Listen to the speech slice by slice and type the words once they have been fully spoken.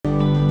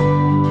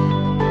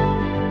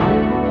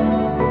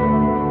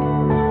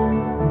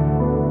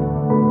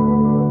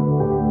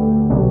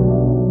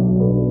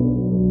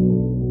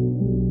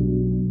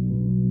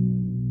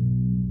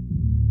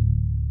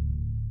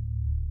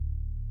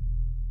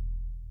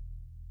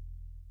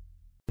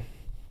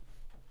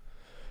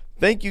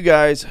Thank you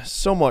guys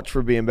so much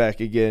for being back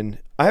again.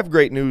 I have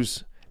great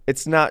news.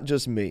 It's not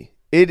just me.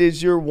 It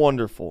is your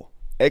wonderful,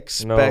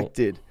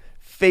 expected,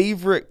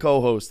 favorite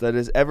co-host that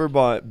has ever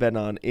been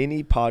on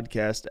any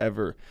podcast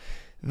ever.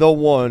 The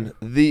one,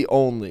 the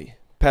only,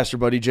 Pastor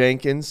Buddy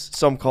Jenkins.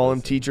 Some call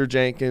him Teacher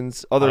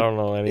Jenkins. I don't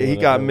know anyone. He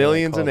got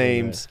millions of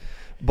names,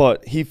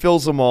 but he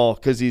fills them all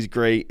because he's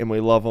great and we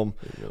love him.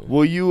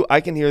 Will you?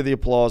 I can hear the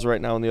applause right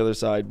now on the other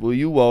side. Will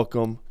you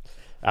welcome?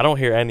 I don't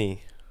hear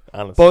any,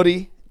 honestly.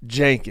 Buddy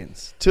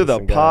Jenkins to the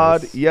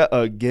pod guys. yet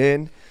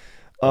again.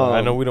 I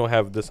know we don't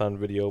have this on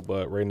video,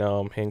 but right now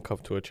I'm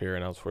handcuffed to a chair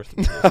and I was forced to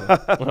do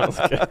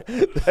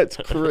this. That's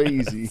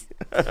crazy.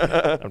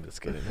 I'm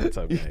just kidding. What's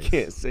up, You guys?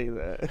 can't say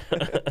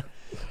that.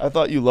 I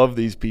thought you loved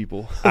these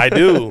people. I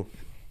do.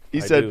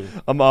 He I said, do.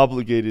 I'm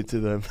obligated to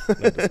them.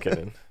 No, just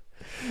kidding.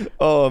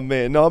 Oh,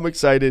 man. No, I'm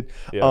excited.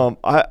 Yeah.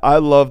 I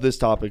love this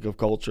topic of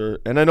culture,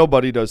 and I know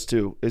Buddy does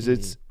too.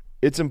 Mm-hmm.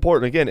 It's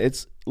important. Again,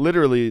 it's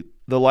literally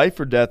the life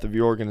or death of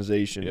your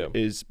organization Yeah.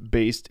 is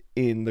based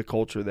in the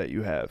culture that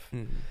you have.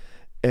 Mm-hmm.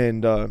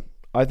 And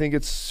I think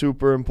it's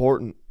super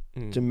important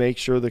to make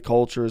sure the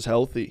culture is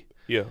healthy.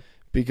 Yeah.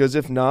 Because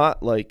if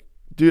not, like,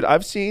 dude,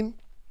 I've seen,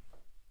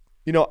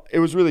 it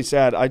was really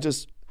sad. I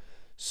just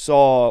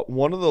saw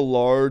one of the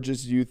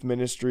largest youth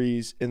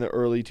ministries in the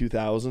early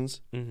 2000s.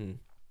 Mm-hmm.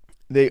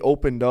 They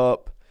opened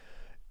up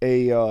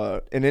an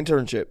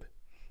internship.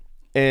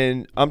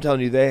 And I'm telling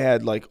you, they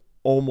had like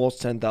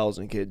almost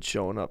 10,000 kids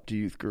showing up to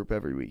youth group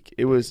every week.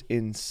 It was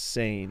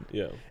insane.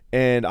 Yeah.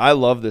 And I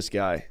love this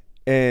guy.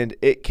 And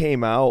it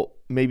came out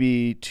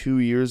maybe 2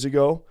 years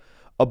ago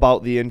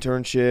about the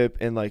internship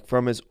and like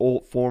from his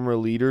old former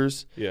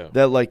leaders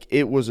that like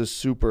it was a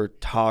super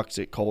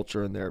toxic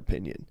culture in their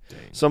opinion. Dang.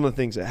 Some of the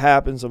things that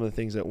happened, some of the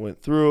things that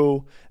went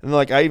through. And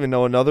like I even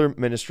know another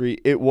ministry,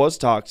 it was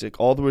toxic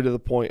all the way to the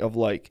point of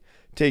like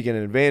taking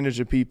advantage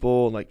of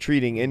people and like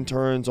treating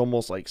interns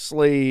almost like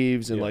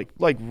slaves and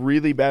like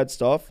really bad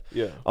stuff.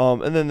 Yeah.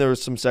 And then there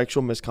was some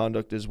sexual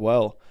misconduct as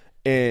well.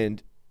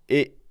 And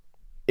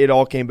it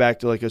all came back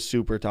to like a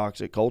super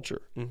toxic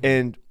culture. Mm-hmm.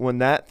 And when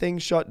that thing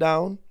shut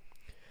down,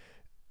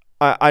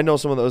 I know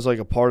someone that was like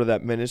a part of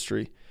that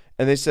ministry,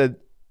 and they said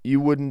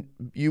you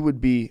would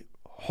be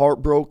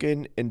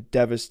heartbroken and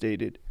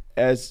devastated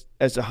as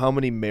to how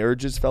many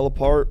marriages fell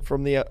apart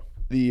from the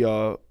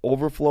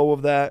overflow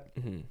of that.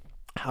 Mm-hmm.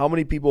 How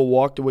many people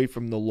walked away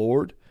from the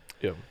Lord?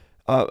 Yeah.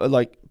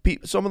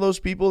 Some of those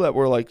people that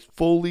were like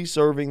fully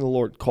serving the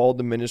Lord, called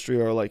the ministry,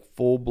 are like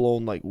full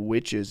blown like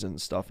witches and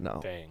stuff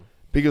now. Dang.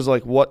 Because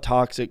like what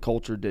toxic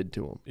culture did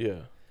to them. Yeah.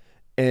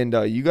 And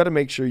you got to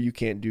make sure you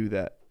can't do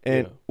that.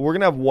 And we're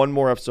going to have one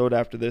more episode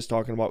after this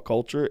talking about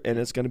culture, and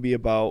it's going to be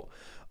about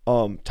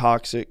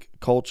toxic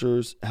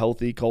cultures,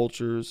 healthy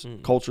cultures,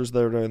 cultures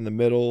that are in the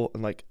middle,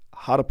 and like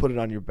how to put it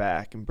on your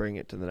back and bring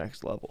it to the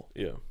next level.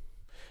 Yeah.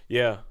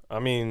 Yeah. I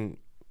mean,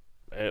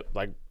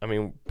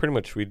 pretty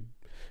much we've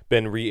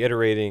been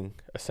reiterating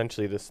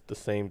essentially the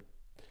same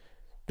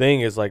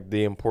thing is like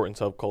the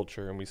importance of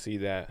culture. And we see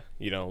that,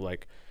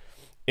 like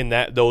in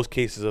those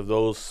cases of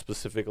those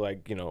specific,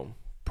 like,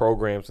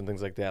 programs and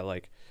things like that,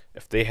 like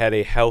if they had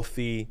a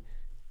healthy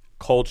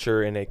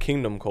culture and a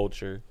kingdom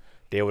culture,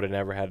 they would have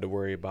never had to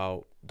worry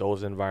about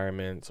those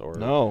environments or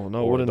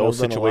those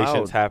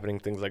situations happening,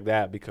 things like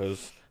that.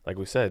 Because like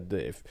we said,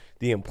 if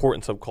the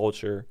importance of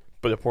culture,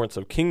 but the importance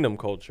of kingdom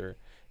culture,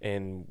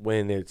 and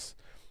when it's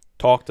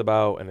talked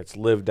about and it's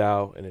lived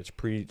out and it's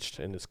preached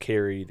and it's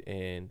carried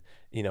and,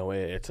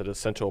 it's an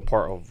essential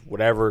part of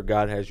whatever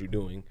God has you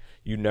doing,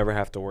 you never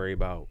have to worry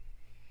about,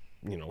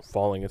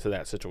 falling into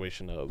that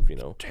situation of,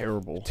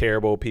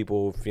 terrible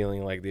people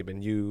feeling like they've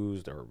been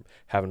used or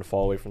having to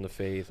fall away from the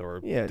faith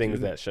or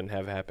things that shouldn't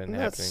have happened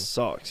happening. That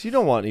sucks. You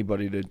don't want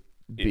anybody to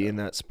be in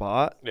that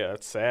spot. Yeah,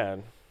 it's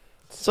sad.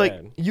 It's like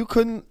you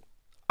couldn't.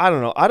 I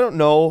don't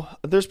know.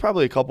 There's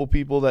probably a couple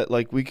people that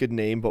like we could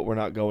name, but we're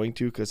not going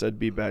to because that'd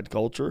be bad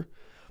culture.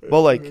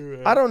 But like,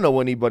 I don't know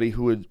anybody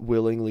who would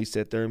willingly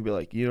sit there and be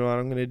like, you know what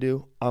I'm going to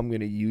do? I'm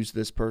going to use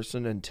this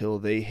person until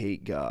they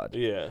hate God.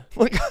 Yeah.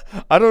 Like,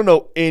 I don't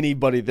know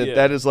anybody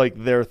that is like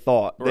their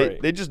thought.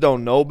 Right. They just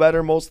don't know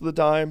better most of the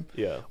time.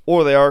 Yeah.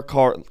 Or they are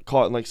caught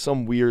in like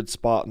some weird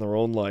spot in their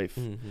own life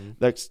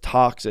that's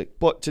toxic.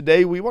 But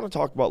today we want to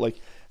talk about like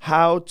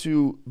how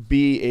to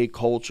be a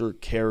culture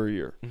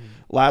carrier.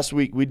 Last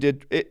week we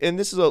did, and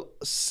this is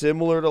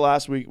similar to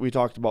last week, we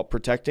talked about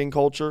protecting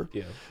culture.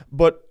 Yeah.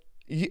 But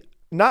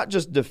not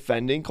just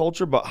defending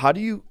culture, but how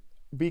do you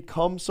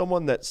become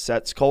someone that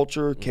sets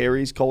culture,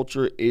 carries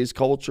culture, is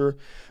culture?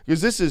 Because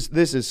this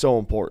is so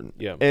important.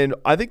 Yeah. And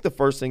I think the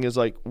first thing is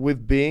like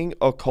with being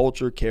a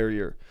culture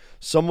carrier,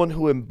 someone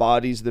who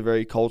embodies the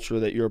very culture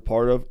that you're a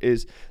part of,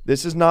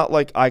 this is not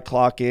like I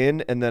clock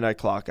in and then I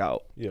clock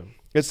out. Yeah.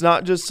 It's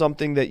not just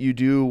something that you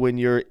do when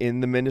you're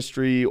in the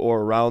ministry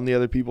or around the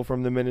other people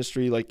from the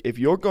ministry. Like if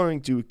you're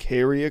going to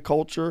carry a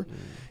culture,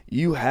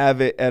 you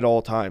have it at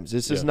all times.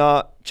 This is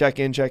not check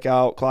in, check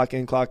out, clock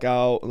in, clock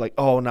out. Like,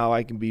 oh, now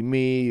I can be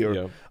me,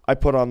 or I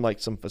put on like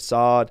some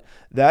facade.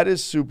 That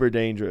is super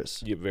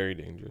dangerous. Yeah, very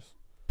dangerous.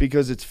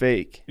 Because it's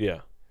fake. Yeah.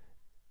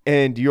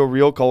 And your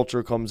real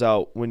culture comes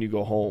out when you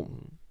go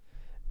home.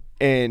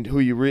 And who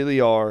you really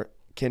are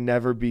can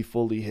never be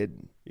fully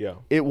hidden. Yeah.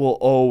 It will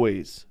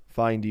always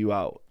find you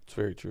out. It's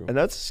very true. And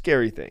that's a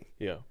scary thing.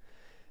 Yeah.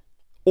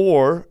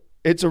 Or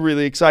it's a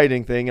really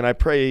exciting thing. And I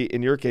pray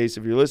in your case,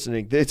 if you're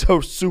listening, it's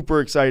a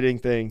super exciting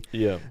thing.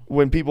 Yeah.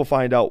 When people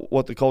find out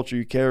what the culture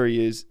you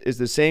carry is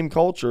the same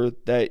culture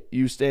that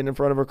you stand in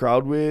front of a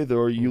crowd with,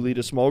 or you lead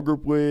a small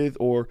group with,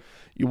 or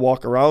you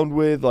walk around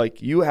with.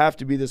 Like, you have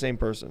to be the same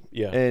person.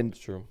 Yeah. And it's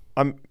true.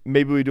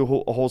 Maybe we do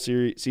a whole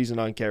season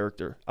on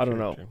character. I don't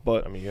know. True.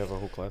 But I mean, you have a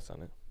whole class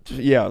on it.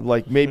 Yeah.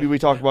 Like, maybe we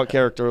talk about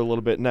character a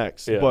little bit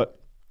next. Yeah. But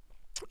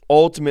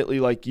ultimately,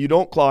 like, you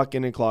don't clock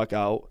in and clock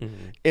out.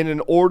 And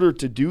in order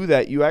to do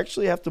that, you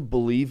actually have to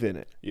believe in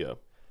it. Yeah.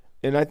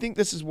 And I think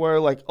this is where,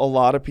 like, a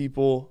lot of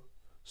people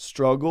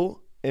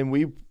struggle. And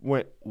we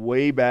went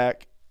way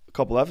back a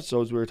couple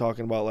episodes. We were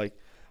talking about, like,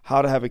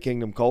 how to have a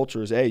kingdom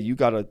culture is, hey, you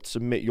got to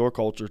submit your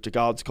culture to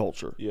God's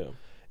culture. Yeah.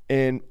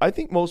 And I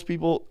think most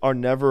people are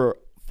never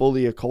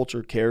fully a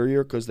culture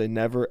carrier because they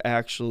never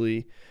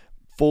actually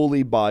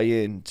fully buy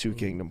into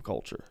kingdom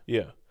culture.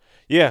 Yeah.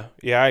 Yeah,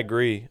 I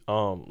agree.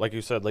 Like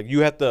you said, like you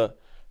have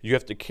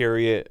to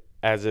carry it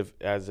as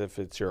if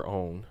it's your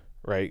own,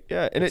 right?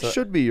 Yeah, and it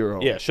should be your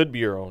own. Yeah, it should be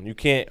your own. You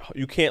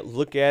can't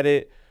look at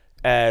it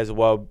as,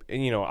 well,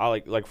 you know,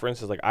 I like for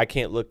instance, like I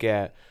can't look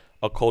at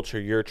a culture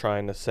you're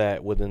trying to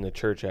set within the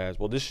church as,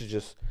 well, this is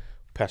just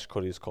Pastor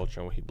Cody's culture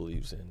and what he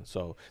believes in.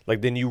 So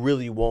like then you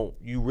really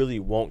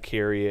won't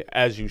carry it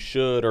as you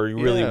should, or you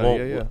really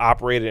won't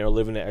operate it or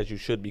live in it as you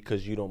should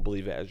because you don't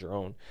believe it as your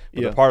own.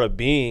 But the part of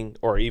being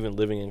or even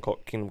living in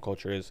kingdom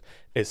culture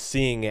is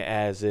seeing it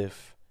as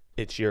if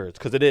it's yours,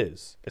 because it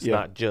is. It's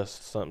not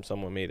just something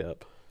someone made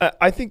up.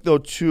 I think though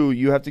too,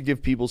 you have to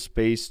give people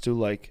space to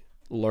like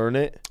learn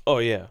it. Oh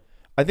yeah.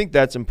 I think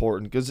that's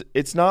important because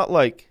it's not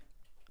like,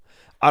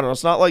 I don't know,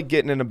 it's not like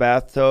getting in a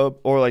bathtub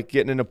or like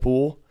getting in a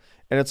pool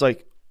and it's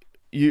like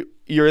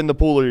you're in the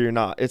pool or you're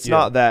not. It's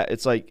not that.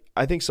 It's like,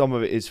 I think some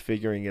of it is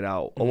figuring it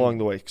out along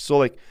the way. So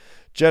like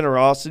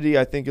generosity,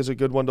 I think, is a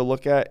good one to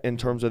look at in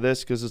terms of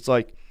this, because it's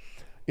like,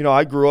 you know,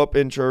 I grew up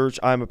in church.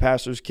 I'm a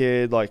pastor's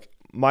kid. Like,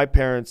 my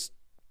parents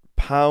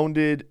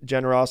pounded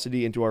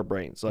generosity into our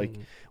brains. Like,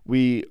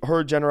 we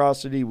heard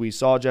generosity, we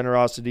saw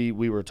generosity,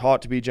 we were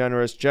taught to be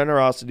generous.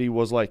 Generosity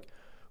was like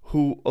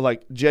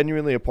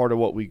genuinely a part of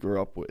what we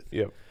grew up with.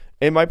 Yeah.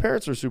 And my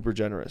parents were super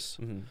generous.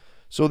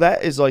 So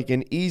that is like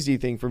an easy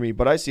thing for me.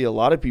 But I see a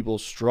lot of people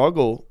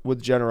struggle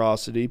with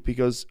generosity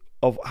because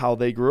of how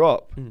they grew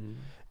up.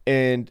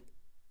 And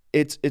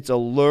it's a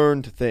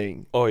learned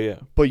thing. Oh, yeah.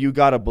 But you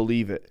got to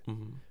believe it.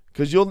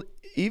 Because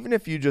even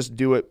if you just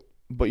do it,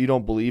 but you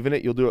don't believe in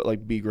it, you'll do it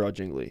like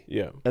begrudgingly.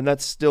 Yeah. And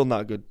that's still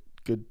not good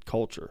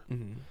culture.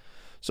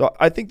 So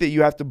I think that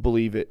you have to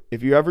believe it.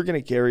 If you're ever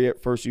going to carry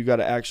it, first you got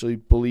to actually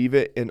believe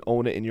it and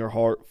own it in your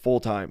heart full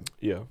time.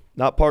 Yeah.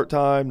 Not part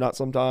time, not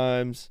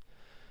sometimes.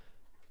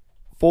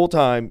 Full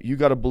time, you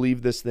got to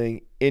believe this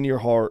thing in your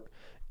heart.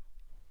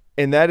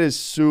 And that is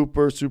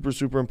super, super,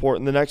 super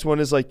important. The next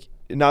one is like,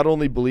 not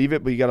only believe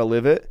it, but you got to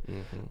live it.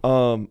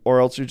 Or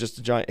else you're just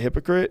a giant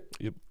hypocrite.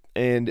 Yep.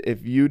 And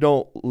if you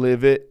don't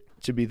live it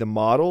to be the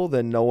model,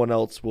 then no one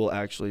else will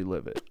actually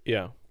live it.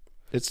 Yeah.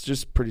 It's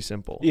just pretty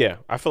simple. Yeah.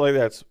 I feel like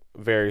that's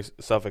very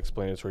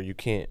self-explanatory. You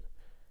can't,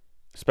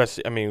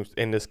 especially, I mean,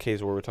 in this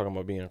case where we're talking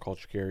about being a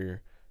culture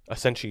carrier,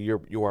 essentially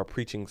you are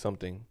preaching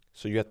something.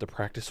 So you have to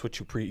practice what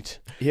you preach.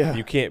 Yeah.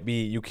 You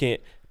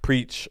can't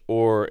preach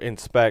or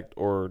inspect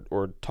or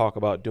talk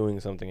about doing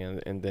something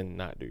and then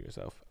not do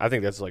yourself. I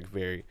think that's like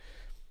very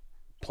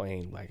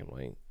plain, black and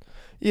white.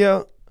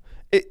 Yeah.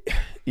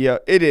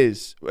 It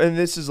is. And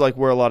this is like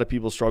where a lot of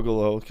people struggle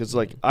though, because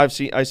like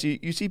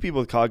you see people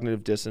with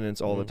cognitive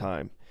dissonance all the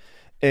time.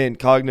 And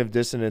cognitive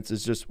dissonance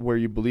is just where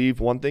you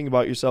believe one thing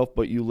about yourself,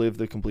 but you live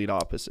the complete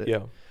opposite.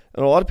 Yeah.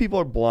 And a lot of people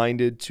are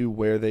blinded to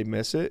where they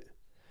miss it.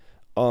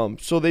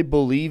 So they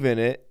believe in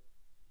it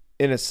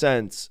in a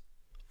sense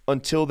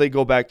until they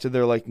go back to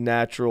their like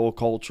natural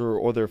culture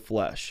or their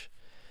flesh.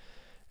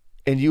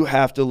 And you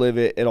have to live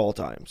it at all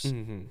times.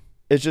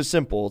 It's just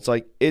simple. It's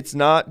like, it's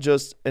not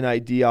just an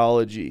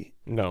ideology.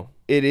 No.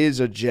 It is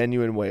a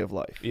genuine way of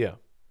life. Yeah.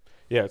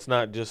 Yeah, it's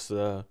not just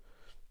a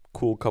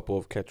cool couple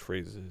of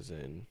catchphrases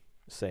and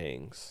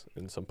sayings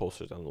and some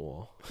posters on the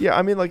wall. Yeah,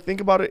 I mean, like,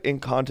 think about it in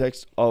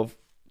context of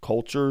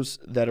cultures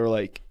that are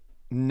like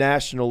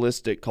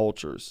nationalistic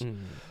cultures.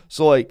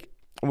 So like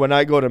when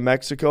I go to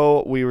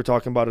Mexico, we were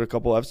talking about it a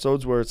couple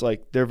episodes where it's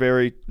like they're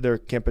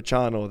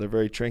campechano, they're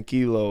very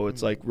tranquilo.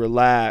 It's like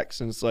relax,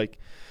 and it's like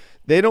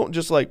they don't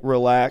just like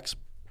relax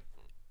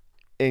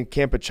in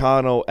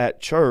campechano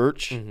at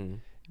church.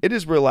 It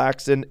is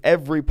relaxed in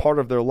every part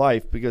of their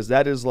life, because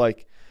that is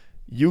like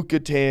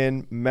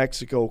Yucatan,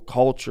 Mexico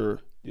culture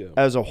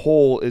as a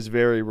whole is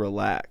very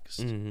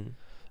relaxed.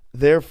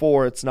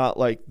 Therefore, it's not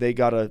like they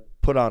got to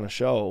put on a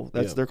show.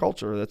 That's their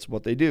culture. That's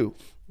what they do.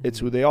 It's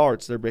who they are.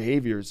 It's their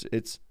behaviors.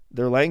 It's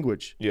their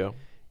language. Yeah.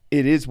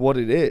 It is what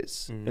it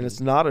is. And it's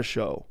not a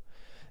show.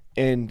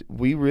 And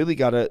we really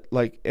got to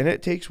like, and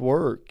it takes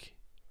work,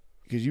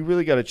 because you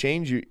really got to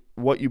change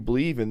what you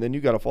believe, and then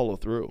you got to follow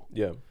through.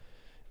 Yeah.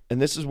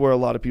 And this is where a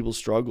lot of people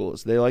struggle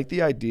is they like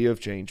the idea of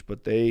change,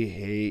 but they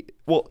hate,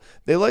 well,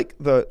 they like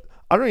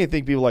I don't even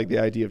think people like the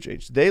idea of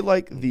change. They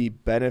like the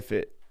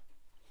benefit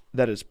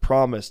that is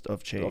promised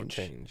of change.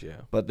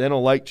 Yeah. But they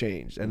don't like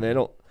change, and they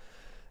don't,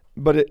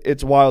 but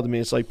it's wild to me.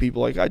 It's like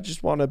people like, I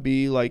just want to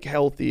be like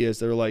healthy, as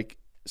they're like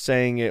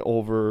saying it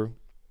over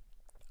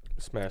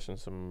smashing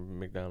some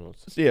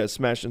McDonald's. Yeah,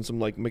 smashing some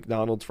like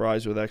McDonald's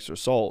fries with extra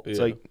salt. It's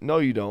like, no,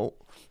 you don't.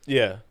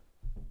 Yeah.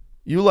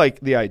 You like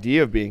the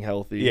idea of being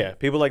healthy. Yeah,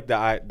 people like the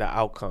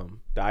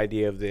outcome, the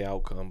idea of the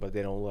outcome, but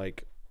they don't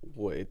like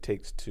what it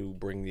takes to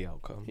bring the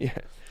outcome. Yeah.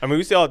 I mean,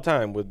 we see all the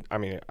time with, I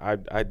mean,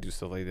 I do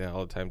stuff like that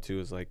all the time too.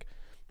 It's like,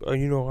 oh,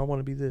 you know, I want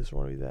to be this, I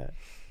want to be that.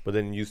 But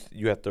then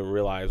you have to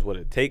realize what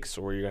it takes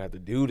or what you're going to have to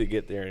do to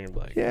get there. And you're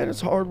like, yeah, and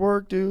it's hard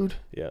work, dude.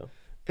 Yeah.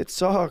 It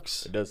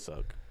sucks. It does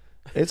suck.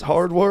 It's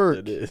hard work.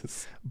 It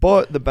is.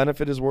 But the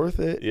benefit is worth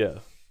it. Yeah.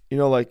 You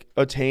know, like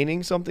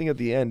attaining something at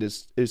the end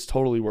is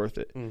totally worth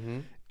it. Mm-hmm.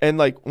 And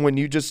like when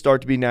you just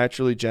start to be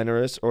naturally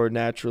generous or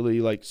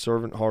naturally like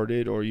servant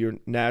hearted, or you're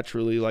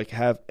naturally like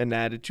have an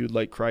attitude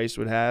like Christ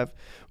would have,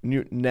 when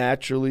you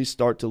naturally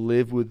start to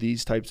live with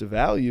these types of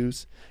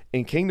values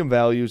and kingdom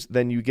values,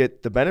 then you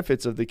get the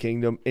benefits of the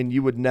kingdom and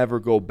you would never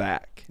go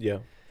back. Yeah.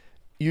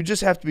 You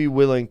just have to be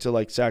willing to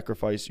like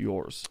sacrifice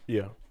yours.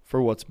 Yeah. For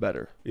what's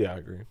better. Yeah, I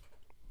agree.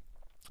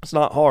 It's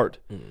not hard,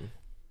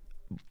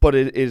 but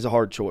it is a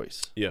hard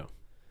choice. Yeah.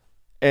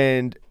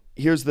 And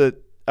here's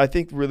I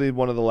think really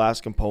one of the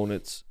last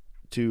components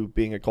to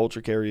being a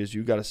culture carrier is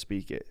you got to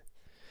speak it.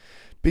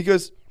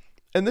 Because,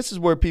 and this is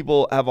where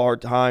people have a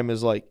hard time,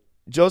 is like,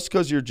 just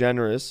because you're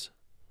generous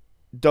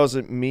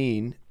doesn't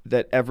mean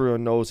that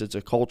everyone knows it's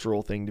a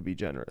cultural thing to be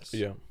generous.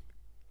 Yeah.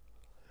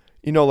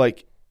 You know,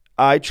 like,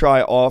 I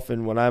try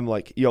often when I'm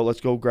like, yo,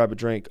 let's go grab a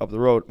drink up the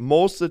road.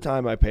 Most of the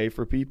time I pay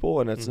for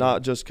people, and it's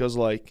not just because,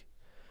 like,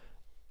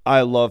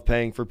 I love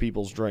paying for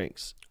people's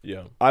drinks.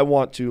 Yeah. I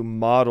want to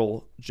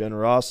model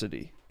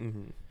generosity.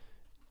 Mm-hmm.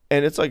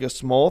 And it's like a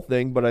small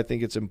thing, but I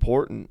think it's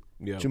important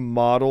to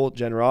model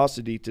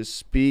generosity, to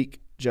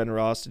speak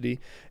generosity.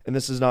 And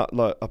this is not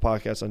a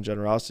podcast on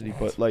generosity,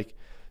 but like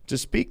to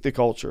speak the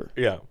culture.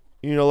 Yeah.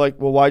 You know, like,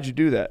 well, why'd you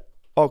do that?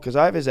 Oh, because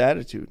I have his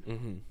attitude.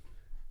 Mm-hmm.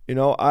 You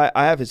know, I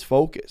have his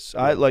focus.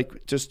 Yeah. I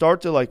like to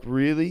start to like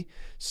really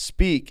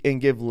speak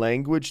and give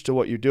language to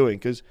what you're doing,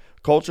 because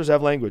cultures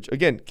have language.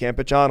 Again,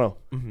 Campechano.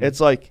 Mm-hmm. It's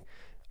like,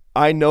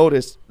 I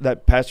noticed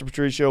that Pastor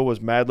Patricio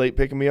was mad late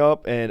picking me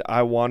up, and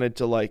I wanted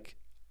to like,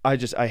 I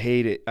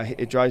hate it.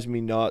 It drives me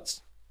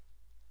nuts.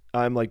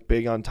 I'm like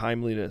big on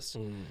timeliness.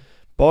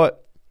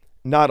 But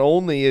not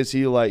only is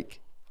he like,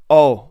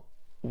 oh,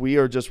 we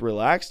are just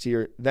relaxed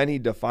here, then he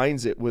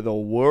defines it with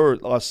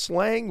a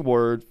slang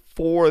word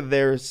for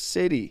their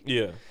city.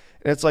 Yeah.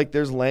 And it's like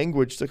there's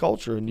language to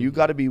culture, and you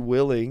got to be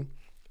willing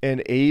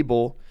and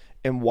able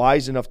and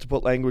wise enough to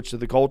put language to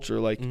the culture.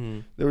 Like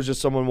there was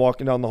just someone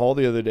walking down the hall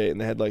the other day,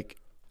 and they had like,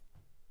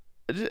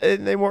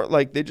 and they weren't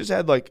like, they just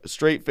had like a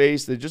straight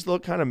face. They just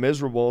looked kind of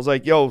miserable. I was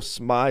like, yo,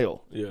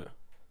 smile. Yeah.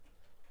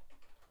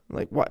 I'm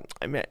like, what?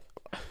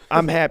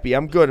 I'm happy.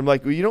 I'm good. I'm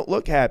like, well, you don't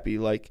look happy.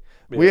 Like,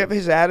 we have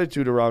his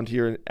attitude around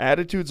here, and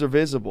attitudes are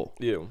visible.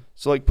 Yeah.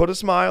 So like, put a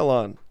smile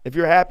on. If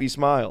you're happy,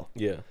 smile.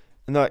 Yeah.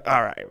 And they're like,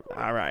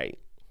 all right.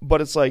 But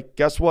it's like,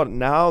 guess what?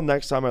 Now,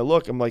 next time I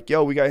look, I'm like,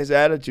 yo, we got his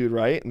attitude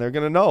right. And they're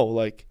going to know,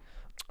 like,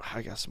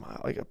 I got to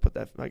smile. I got to put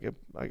that,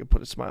 I could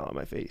put a smile on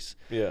my face.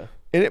 Yeah.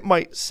 And it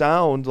might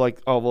sound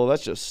like, oh, well,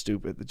 that's just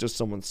stupid. It's just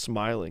someone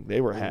smiling.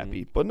 They were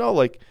happy. But no,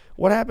 like,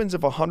 what happens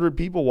if 100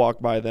 people walk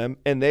by them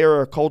and they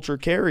are a culture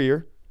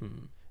carrier,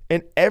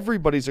 and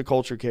everybody's a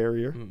culture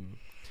carrier,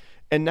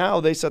 and now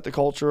they set the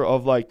culture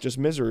of, like, just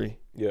misery.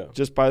 Yeah.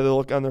 Just by the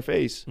look on their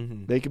face.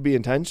 They could be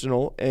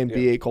intentional and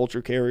be a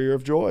culture carrier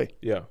of joy.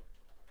 Yeah.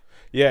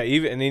 Yeah,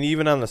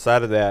 even on the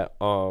side of that,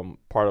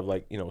 part of,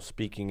 like, you know,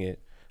 speaking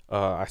it,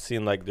 I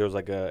seen, like, there was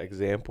like a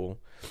example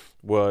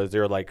was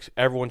they're like,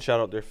 everyone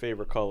shout out their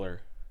favorite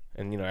color,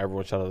 and, you know,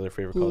 everyone shout out their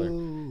favorite color,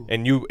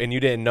 and you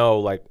didn't know,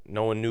 like,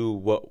 no one knew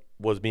what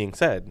was being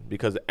said,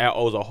 because it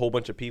was a whole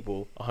bunch of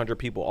people, 100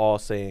 people all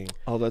saying,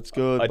 oh, that's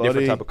good, a buddy.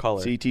 different type of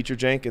color. See, Teacher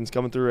Jenkins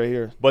coming through right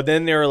here. But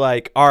then they were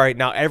like, all right,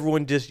 now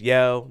everyone just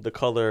yell the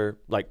color,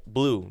 like,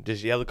 blue,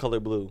 just yell the color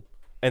blue,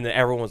 and then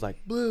everyone was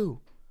like,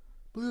 blue,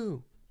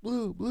 blue,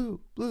 blue,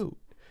 blue, blue.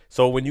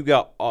 So when you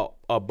got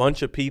a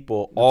bunch of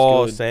people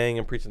all saying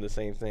and preaching the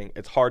same thing,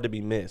 it's hard to be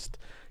missed.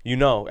 You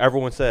know,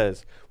 everyone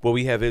says, well,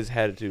 we have his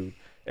attitude.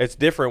 It's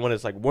different when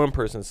it's like one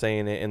person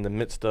saying it in the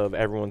midst of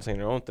everyone saying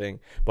their own thing.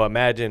 But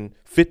imagine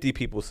 50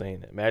 people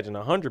saying it. Imagine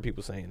 100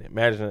 people saying it.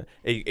 Imagine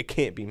it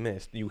can't be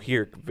missed. You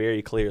hear it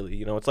very clearly.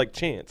 You know, it's like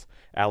chants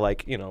at,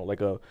 like, you know,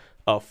 like a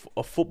a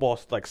football,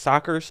 like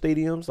soccer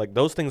stadiums, like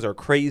those things are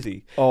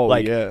crazy. Oh,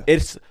 like, yeah.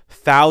 it's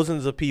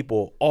thousands of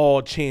people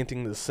all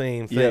chanting the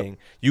same thing.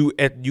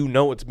 Yep. You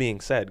know it's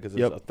being said because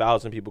there's Yep.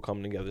 1,000 people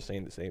coming together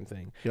saying the same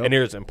thing. Yep. And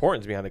there's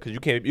importance behind it because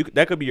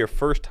that could be your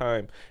first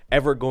time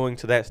ever going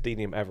to that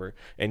stadium ever,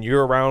 and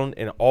you're around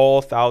and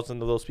all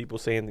 1,000 of those people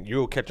saying that,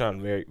 you'll catch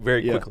on very,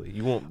 very Yeah. quickly.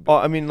 You won't.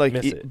 I mean, like,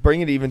 miss it.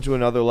 bring it even to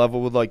another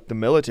level with, like, the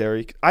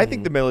military. I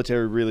think the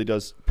military really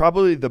does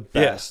probably the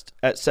best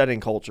at setting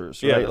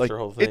cultures, Yeah, right? that's Like, their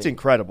whole it's thing.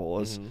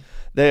 incredible.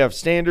 They have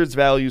standards,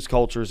 values,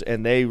 cultures,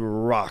 and they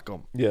rock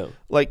them. Yeah.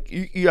 Like,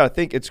 you got to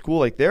think it's cool.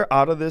 Like, they're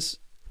out of this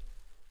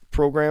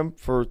program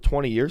for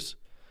 20 years,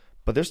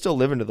 but they're still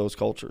living to those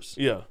cultures.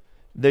 Yeah.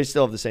 They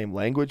still have the same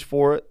language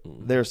for it.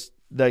 There's,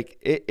 like,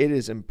 it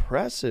is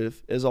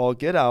impressive as all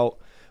get out,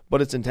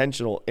 but it's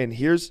intentional. And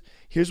here's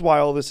why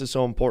all this is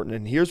so important.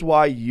 And here's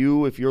why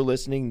you, if you're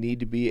listening,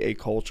 need to be a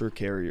culture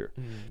carrier,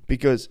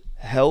 because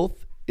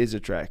health is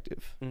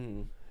attractive.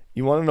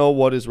 You want to know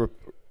what is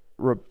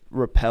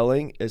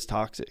repelling is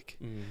toxic.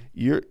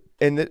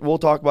 We'll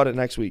talk about it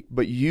next week,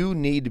 but you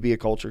need to be a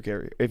culture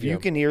carrier. If you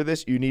can hear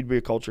this, you need to be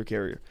a culture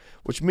carrier,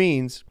 which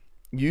means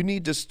you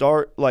need to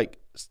start, like,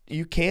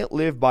 you can't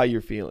live by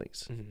your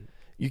feelings.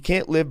 You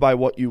can't live by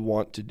what you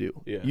want to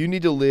do. You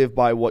need to live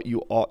by what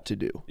you ought to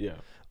do.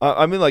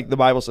 I mean, like the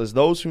Bible says,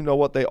 those who know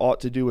what they ought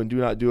to do and do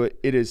not do it,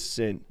 it is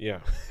sin.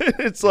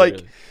 It's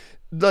like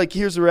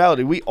here's the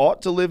reality. We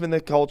ought to live in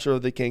the culture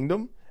of the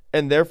kingdom,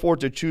 and therefore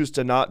to choose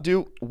to not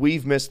do,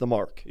 we've missed the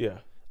mark.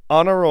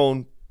 On our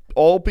own,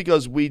 all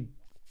because we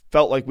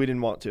felt like we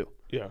didn't want to.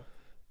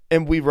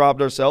 And we've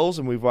robbed ourselves,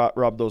 and we've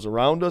robbed those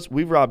around us.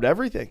 We've robbed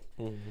everything.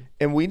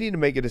 And we need to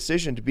make a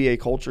decision to be a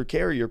culture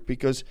carrier,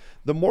 because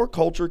the more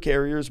culture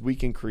carriers we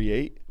can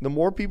create, the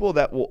more people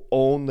that will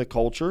own the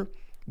culture,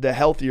 the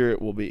healthier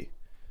it will be.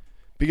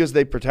 Because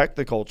they protect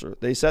the culture,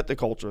 they set the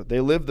culture,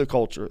 they live the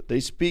culture, they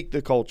speak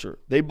the culture,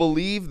 they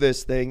believe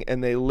this thing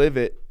and they live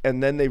it,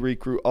 and then they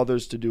recruit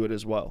others to do it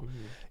as well.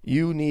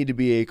 You need to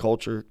be a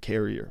culture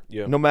carrier,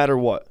 no matter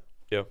what.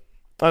 I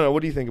don't know.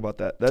 What do you think about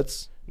that?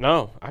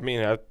 I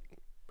mean,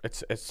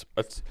 it's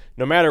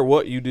no matter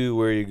what you do,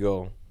 where you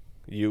go,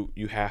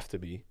 you have to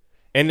be.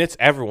 And it's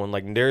everyone.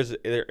 Like, there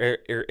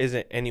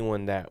isn't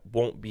anyone that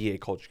won't be a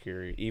culture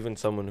carrier. Even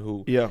someone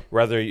who,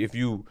 whether if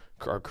you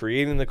are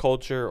creating the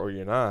culture or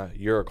you're not,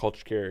 you're a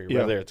culture carrier.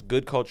 Whether it's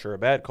good culture or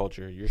bad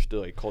culture, you're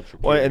still a culture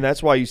carrier. Well, and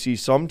that's why you see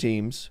some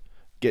teams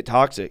get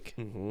toxic.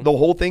 The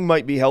whole thing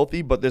might be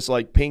healthy, but this,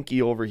 like,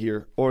 pinky over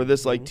here or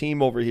this like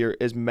team over here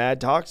is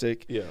mad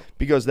toxic.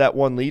 Because that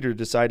one leader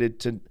decided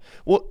to.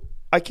 Well,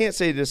 I can't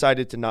say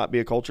decided to not be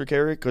a culture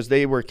carrier, because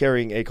they were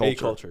carrying a culture. A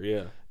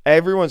culture,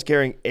 Everyone's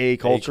carrying a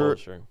culture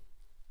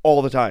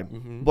all the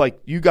time. Like,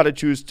 you got to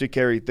choose to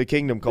carry the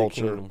kingdom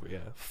culture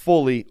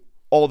fully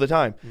all the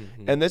time.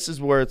 And this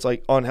is where it's,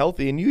 like,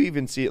 unhealthy. And you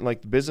even see it in,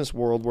 like, the business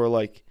world where,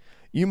 like,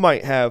 you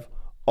might have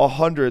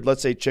 100,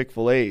 let's say,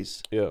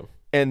 Chick-fil-A's.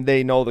 And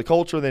they know the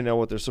culture, they know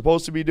what they're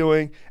supposed to be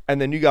doing.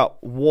 And then you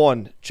got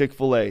one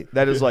Chick-fil-A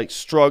that is, like,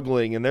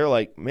 struggling. And they're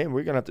like, man,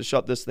 we're going to have to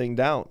shut this thing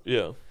down.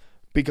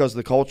 Because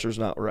the culture's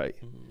not right.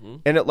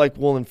 And it, like,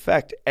 will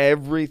infect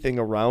everything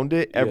around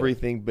it,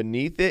 everything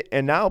beneath it.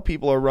 And now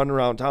people are running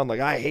around town like,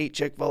 I hate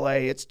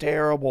Chick-fil-A, it's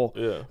terrible.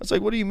 It's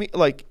like, what do you mean?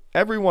 Like,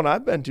 everyone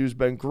I've been to has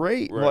been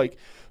great. Like,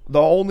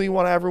 the only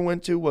one I ever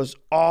went to was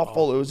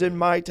awful. It was in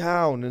my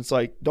town. And it's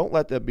like, don't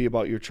let that be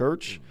about your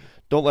church.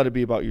 Don't let it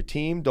be about your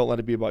team. Don't let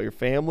it be about your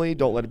family.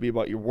 Don't let it be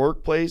about your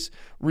workplace.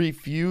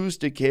 Refuse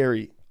to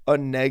carry a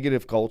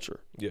negative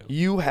culture.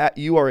 You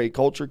are a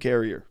culture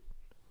carrier.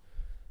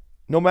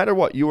 No matter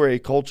what, you are a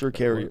culture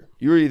carrier.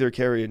 You're either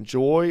carrying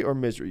joy or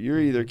misery.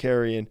 You're either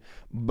carrying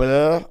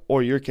blah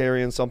or you're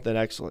carrying something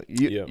excellent.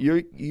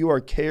 You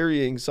are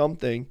carrying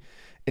something.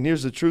 And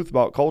here's the truth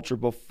about culture.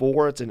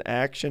 Before it's an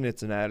action,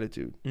 it's an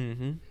attitude.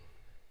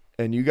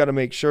 And you got to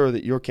make sure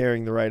that you're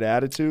carrying the right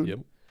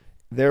attitude.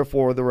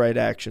 Therefore, the right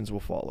actions will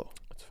follow.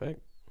 That's fact.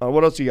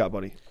 What else you got,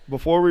 buddy?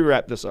 Before we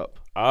wrap this up.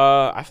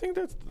 I think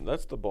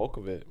that's the bulk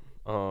of it.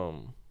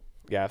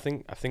 I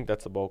think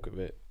that's the bulk of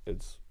it.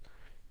 It's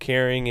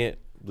carrying it,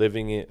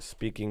 living it,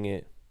 speaking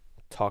it,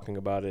 talking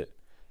about it.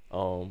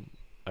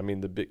 I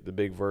mean, the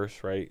big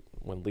verse, right?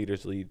 When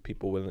leaders lead,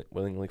 people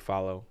willingly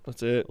follow.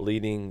 That's it.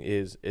 Leading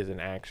is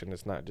an action.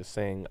 It's not just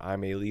saying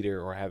I'm a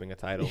leader or having a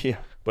title.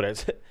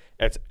 But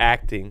it's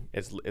acting.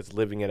 It's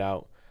living it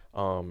out.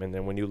 And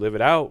then when you live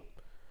it out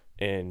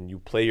and you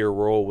play your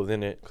role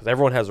within it, because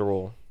everyone has a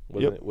role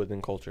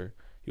within culture.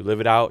 You live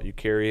it out, you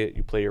carry it,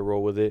 you play your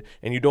role with it,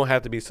 and you don't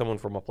have to be someone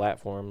from a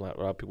platform like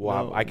people.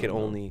 I can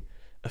only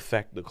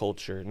affect the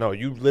culture. No,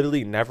 you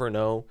literally never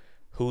know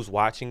who's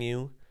watching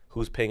you,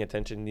 who's paying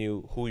attention to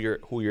you, who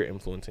you're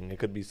influencing. It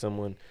could be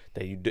someone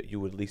that you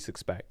would least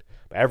expect,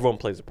 but everyone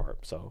plays a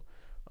part. So,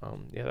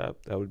 that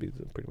would be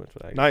pretty much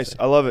what I. Nice,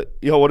 I love it.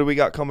 Yo, what do we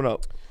got coming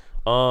up?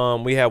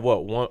 We have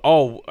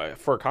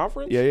for a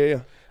conference.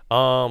 Yeah.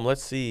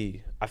 Let's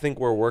see. I think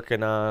we're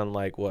working on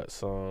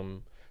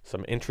some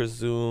some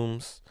interest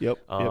Zooms. Yep.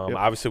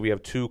 Obviously, we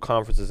have 2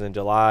 conferences in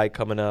July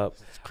coming up.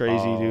 It's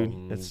crazy,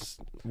 dude. It's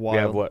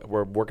wild.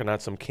 We're working on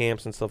some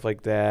camps and stuff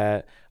like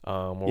that.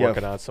 We're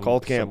working on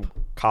some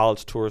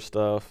college tour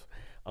stuff.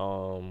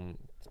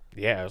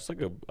 It's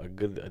like a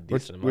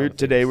decent amount.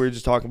 Today we were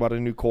just talking about a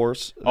new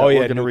course.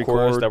 We're gonna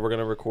record. That we're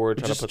gonna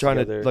record.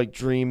 Trying to like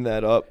dream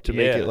that up to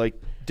make it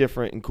like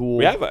different and cool.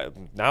 We have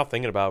now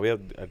thinking about it, we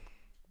have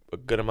a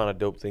good amount of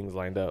dope things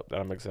lined up that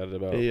I'm excited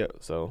about. Yeah.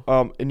 So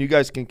and you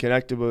guys can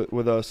connect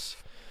with us,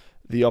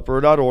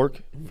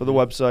 theupper.org for the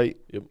website.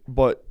 Yep.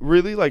 But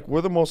really, like,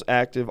 we're the most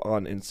active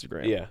on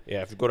Instagram.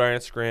 Yeah. If you go to our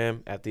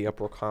Instagram at the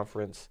Upper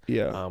Conference, we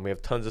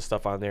have tons of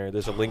stuff on there.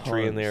 There's a link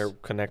tree in there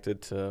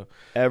connected to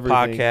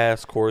everything.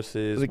 Podcasts,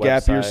 courses, the website.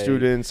 Gap Year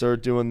students are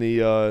doing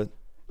the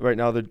right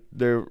now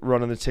they're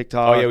running the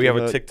TikTok. Oh yeah, we have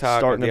a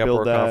TikTok starting at the to build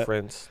Upper that.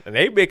 Conference, and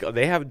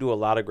they have to do a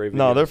lot of great videos.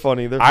 No, they're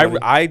funny.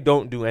 I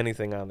don't do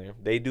anything on there.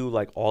 They do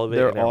like all of it.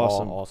 They're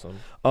awesome. All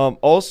awesome.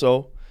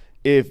 Also,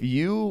 if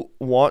you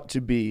want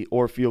to be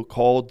or feel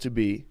called to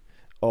be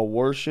a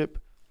worship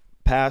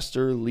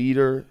pastor,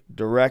 leader,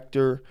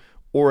 director,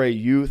 or a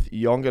youth,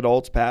 young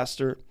adults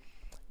pastor,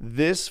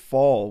 this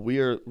fall we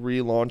are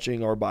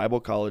relaunching our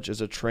Bible college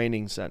as a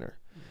training center,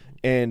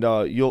 and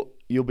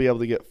you'll be able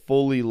to get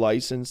fully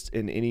licensed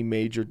in any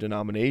major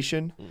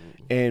denomination,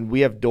 and we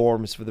have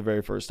dorms for the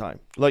very first time.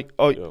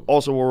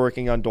 Also we're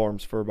working on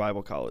dorms for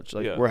Bible college.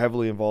 We're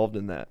heavily involved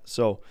in that.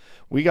 So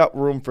we got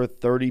room for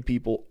 30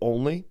 people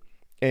only.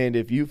 And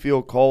if you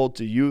feel called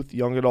to youth,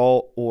 young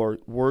adult, or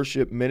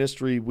worship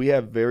ministry, we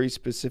have very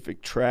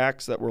specific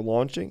tracks that we're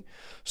launching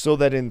so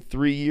that in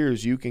 3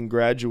 years you can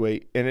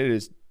graduate, and it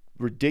is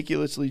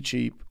ridiculously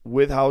cheap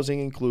with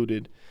housing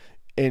included,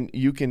 and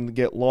you can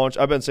get launched.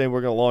 I've been saying we're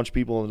going to launch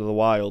people into the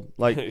wild.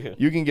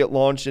 You can get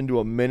launched into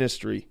a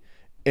ministry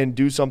and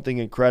do something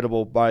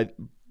incredible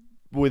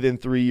within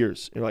 3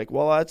 years. You're like,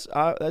 well,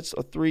 that's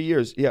 3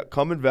 years. Yeah,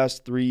 come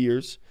invest 3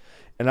 years.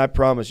 And I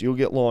promise you'll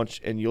get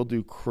launched and you'll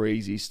do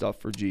crazy stuff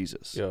for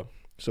Jesus. Yeah.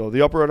 So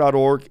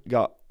theupper.org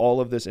got all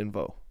of this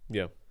info.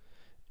 Yeah.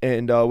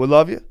 And we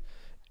love you.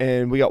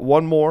 And we got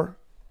one more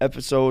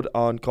episode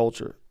on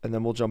culture, and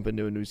then we'll jump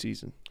into a new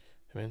season.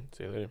 Amen.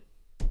 See you later.